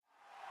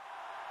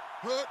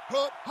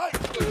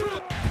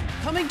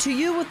Coming to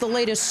you with the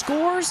latest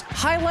scores,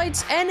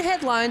 highlights, and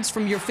headlines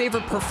from your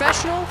favorite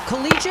professional,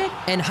 collegiate,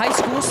 and high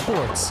school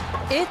sports.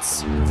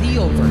 It's The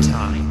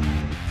Overtime.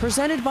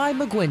 Presented by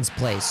McGuinn's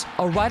Place,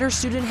 a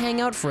writer-student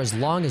hangout for as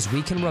long as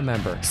we can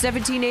remember.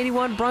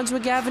 1781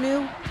 Brunswick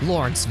Avenue,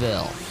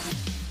 Lawrenceville.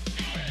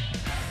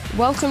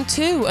 Welcome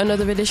to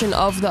another edition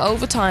of The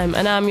Overtime,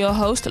 and I'm your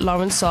host,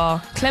 Lauren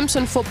Saar.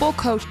 Clemson football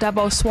coach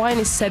Dabo Swinney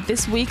has said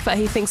this week that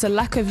he thinks a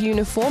lack of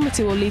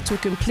uniformity will lead to a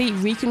complete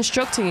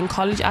reconstructing in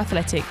college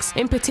athletics.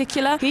 In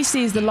particular, he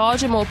sees the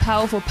larger, more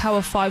powerful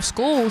Power 5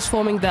 schools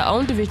forming their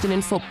own division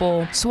in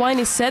football.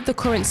 Swinney said the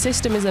current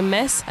system is a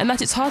mess and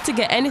that it's hard to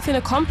get anything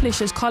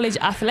accomplished as college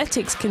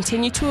athletics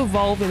continue to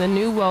evolve in the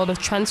new world of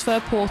transfer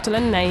portal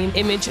and name,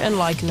 image and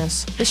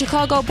likeness. The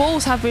Chicago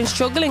Bulls have been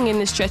struggling in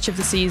this stretch of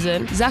the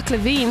season. Zach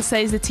LaVine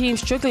says the team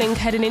struggling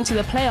heading into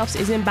the playoffs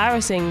is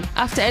embarrassing.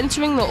 After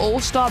entering the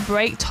All-Star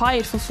break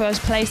tied for first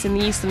place in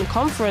the Eastern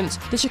Conference,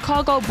 the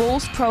Chicago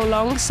Bulls'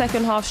 prolonged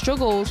second-half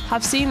struggles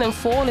have seen them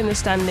fall in the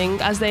standing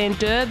as they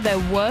endured their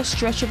worst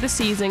stretch of the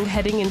season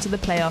heading into the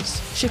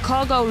playoffs.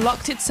 Chicago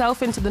locked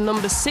itself into the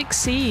number 6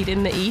 seed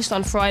in the East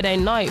on Friday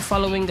night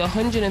following a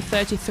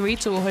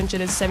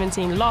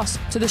 133-117 loss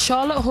to the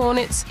Charlotte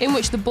Hornets, in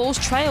which the Bulls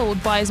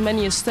trailed by as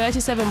many as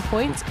 37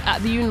 points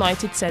at the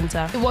United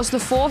Center. It was the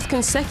fourth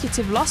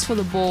consecutive loss for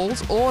the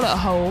Bulls, all at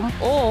home,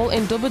 all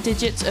in double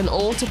digits and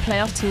all to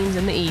playoff teams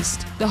in the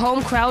East. The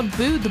home crowd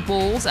booed the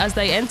Bulls as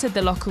they entered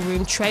the locker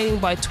room trailing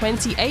by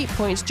 28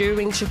 points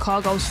during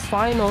Chicago's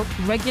final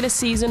regular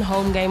season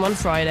home game on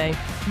Friday.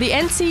 The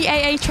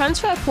NCAA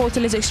transfer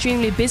portal is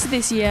extremely busy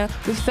this year,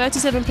 with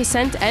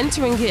 37%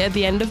 entering it at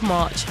the end of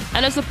March.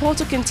 And as the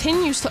portal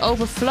continues to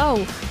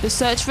overflow, the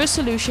search for a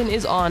solution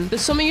is on. The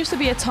summer used to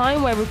be a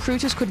time where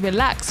recruiters could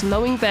relax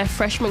knowing their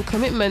freshman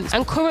commitments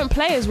and current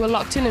players were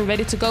locked in and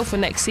ready to go for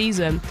next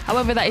season.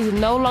 However, that is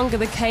no longer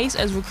the case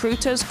as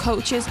recruiters,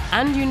 coaches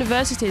and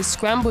universities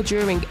scramble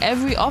during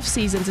every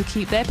off-season to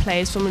keep their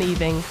players from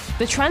leaving.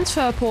 The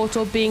transfer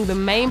portal being the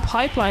main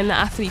pipeline that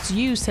athletes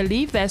use to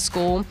leave their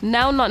school,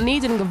 now not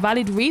needing a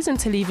valid reason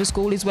to leave a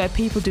school is where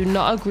people do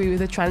not agree with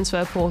the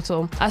transfer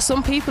portal, as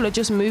some people are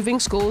just moving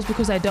schools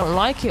because they don't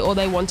like it or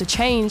they want to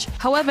change.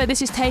 However,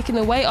 this is taking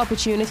away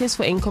opportunities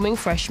for incoming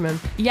freshmen.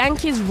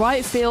 Yankees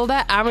right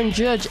fielder Aaron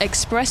Judge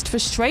expressed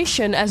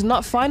frustration as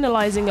not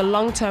finalizing a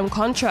long-term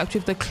contract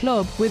with the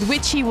club with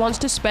which he wants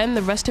to spend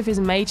the rest of his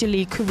major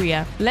league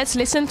career. Let's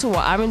listen to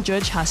what Aaron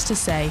Judge has to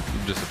say.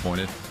 I'm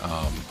disappointed,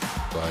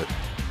 but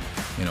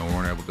we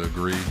weren't able to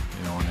agree,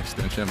 on an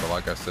extension. But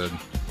like I said,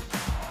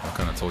 I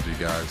kind of told you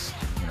guys,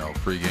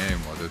 pre-game,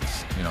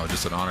 it's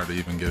just an honor to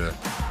even get a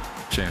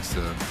chance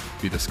to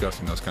be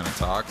discussing those kind of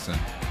talks and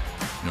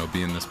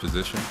be in this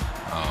position.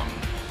 But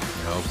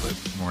we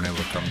weren't able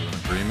to come to an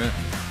agreement.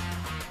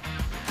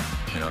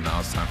 And, now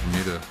it's time for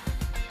me to,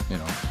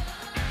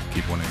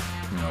 keep winning,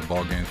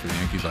 ball games for the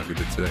Yankees like we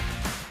did today.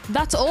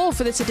 That's all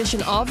for this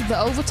edition of The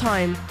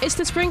Overtime. It's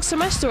the spring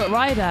semester at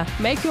Ryder.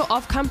 Make your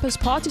off-campus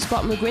party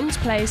spot McGuinn's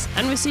Place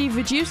and receive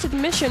reduced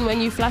admission when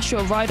you flash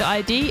your Ryder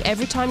ID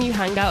every time you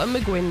hang out at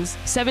McGuinn's.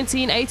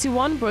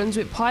 1781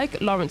 Brunswick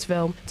Pike,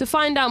 Lawrenceville. To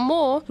find out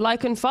more,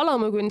 like and follow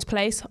McGuinn's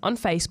Place on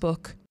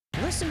Facebook.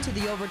 Listen to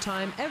The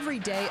Overtime every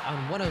day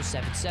on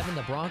 107.7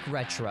 The Bronx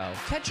Retro.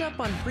 Catch up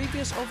on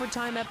previous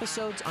Overtime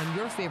episodes on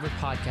your favorite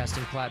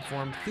podcasting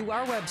platform through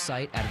our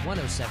website at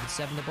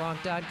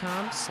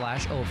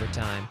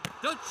 1077thebronx.com/overtime.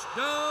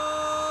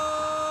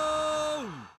 Touchdown!